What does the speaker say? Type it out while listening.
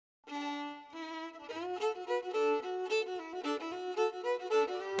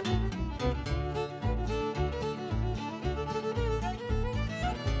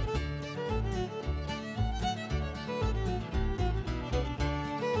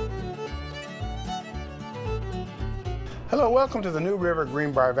Hello, welcome to the New River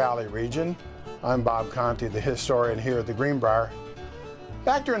Greenbrier Valley region. I'm Bob Conti, the historian here at the Greenbrier.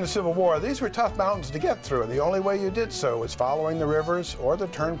 Back during the Civil War, these were tough mountains to get through, and the only way you did so was following the rivers or the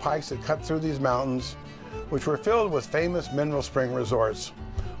turnpikes that cut through these mountains, which were filled with famous mineral spring resorts,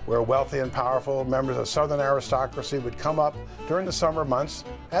 where wealthy and powerful members of Southern aristocracy would come up during the summer months,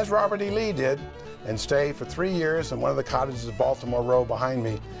 as Robert E. Lee did, and stay for 3 years in one of the cottages of Baltimore Row behind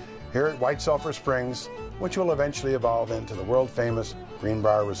me, here at White Sulphur Springs, which will eventually evolve into the world-famous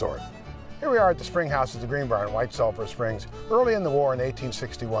Greenbrier Resort. Here we are at the spring house of the Greenbrier in White Sulphur Springs. Early in the war in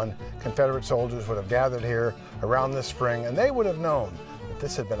 1861, Confederate soldiers would have gathered here around this spring, and they would have known that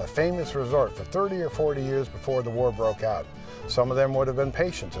this had been a famous resort for 30 or 40 years before the war broke out. Some of them would have been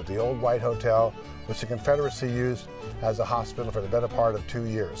patients at the old White Hotel, which the Confederacy used as a hospital for the better part of 2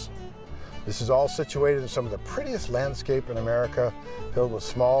 years. This is all situated in some of the prettiest landscape in America, filled with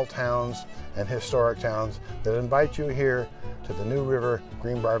small towns and historic towns that invite you here to the New River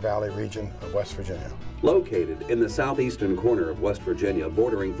Greenbrier Valley region of West Virginia. Located in the southeastern corner of West Virginia,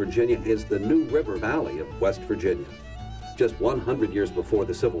 bordering Virginia, is the New River Valley of West Virginia. Just 100 years before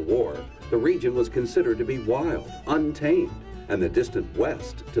the Civil War, the region was considered to be wild, untamed, and the distant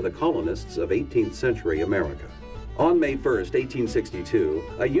west to the colonists of 18th century America. On May 1st, 1862,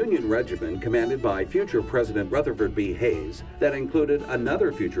 a Union regiment commanded by future President Rutherford B. Hayes, that included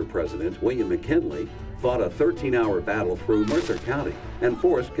another future president, William McKinley, fought a 13-hour battle through Mercer County and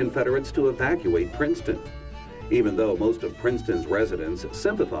forced Confederates to evacuate Princeton. Even though most of Princeton's residents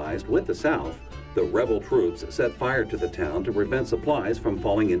sympathized with the South, the rebel troops set fire to the town to prevent supplies from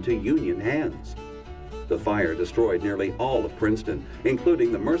falling into Union hands. The fire destroyed nearly all of Princeton,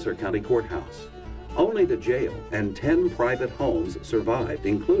 including the Mercer County Courthouse. Only the jail and 10 private homes survived,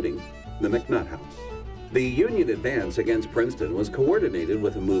 including the McNutt House. The Union advance against Princeton was coordinated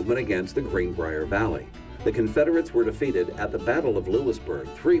with a movement against the Greenbrier Valley. The Confederates were defeated at the Battle of Lewisburg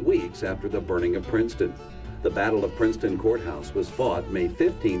 3 weeks after the burning of Princeton. The Battle of Princeton Courthouse was fought May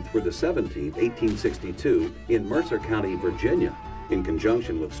 15th through the 17th, 1862 in Mercer County, Virginia, in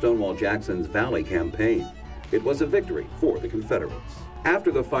conjunction with Stonewall Jackson's Valley Campaign. It was a victory for the Confederates.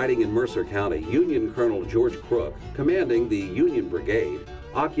 After the fighting in Mercer County, Union Colonel George Crook, commanding the Union Brigade,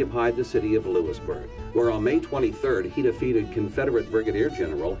 occupied the city of Lewisburg, where on May 23rd he defeated Confederate Brigadier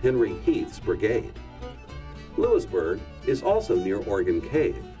General Henry Heath's brigade. Lewisburg is also near Oregon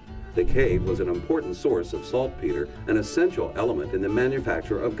Cave. The cave was an important source of saltpeter, an essential element in the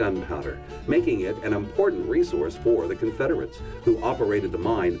manufacture of gunpowder, making it an important resource for the Confederates, who operated the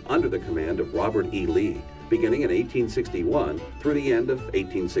mine under the command of Robert E. Lee, beginning in 1861 through the end of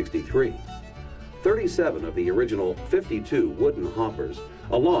 1863. 37 of the original 52 wooden hoppers,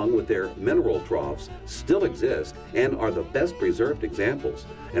 along with their mineral troughs, still exist and are the best preserved examples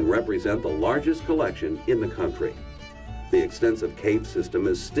and represent the largest collection in the country. The extensive cave system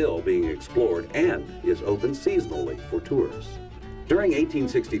is still being explored and is open seasonally for tourists. During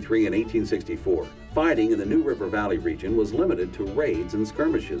 1863 and 1864, fighting in the New River Valley region was limited to raids and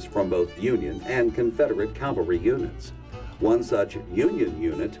skirmishes from both Union and Confederate cavalry units. One such Union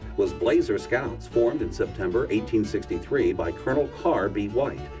unit was Blazer Scouts, formed in September 1863 by Colonel Carr B.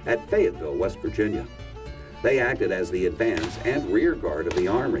 White at Fayetteville, West Virginia. They acted as the advance and rear guard of the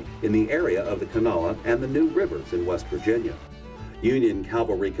Army in the area of the Kanawha and the New Rivers in West Virginia. Union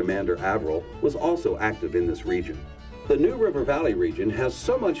Cavalry Commander Averill was also active in this region. The New River Valley region has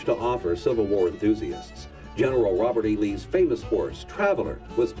so much to offer Civil War enthusiasts. General Robert E. Lee's famous horse, Traveler,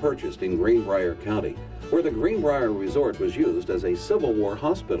 was purchased in Greenbrier County, where the Greenbrier Resort was used as a Civil War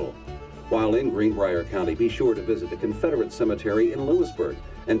hospital. While in Greenbrier County, be sure to visit the Confederate Cemetery in Lewisburg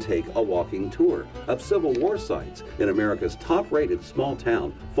and take a walking tour of Civil War sites in America's top-rated small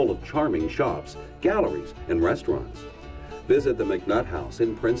town full of charming shops, galleries, and restaurants. Visit the McNutt House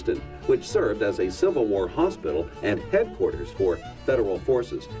in Princeton, which served as a Civil War hospital and headquarters for federal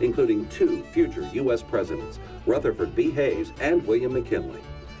forces, including 2 future U.S. presidents, Rutherford B. Hayes and William McKinley.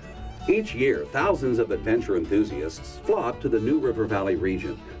 Each year, thousands of adventure enthusiasts flock to the New River Valley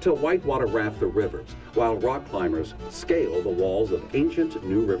region to whitewater raft the rivers, while rock climbers scale the walls of ancient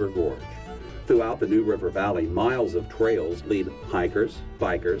New River Gorge. Throughout the New River Valley, miles of trails lead hikers,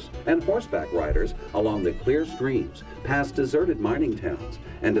 bikers, and horseback riders along the clear streams, past deserted mining towns,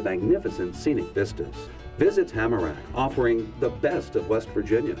 and to magnificent scenic vistas. Visit Tamarack, offering the best of West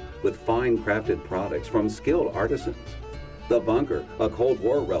Virginia with fine crafted products from skilled artisans. The Bunker, a Cold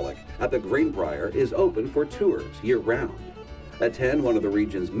War relic at the Greenbrier, is open for tours year-round. Attend one of the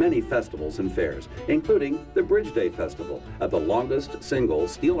region's many festivals and fairs, including the Bridge Day Festival at the longest single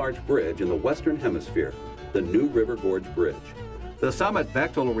steel arch bridge in the Western Hemisphere, the New River Gorge Bridge. The Summit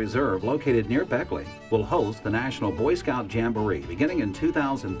Bechtel Reserve, located near Beckley, will host the National Boy Scout Jamboree beginning in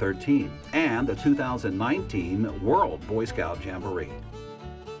 2013 and the 2019 World Boy Scout Jamboree.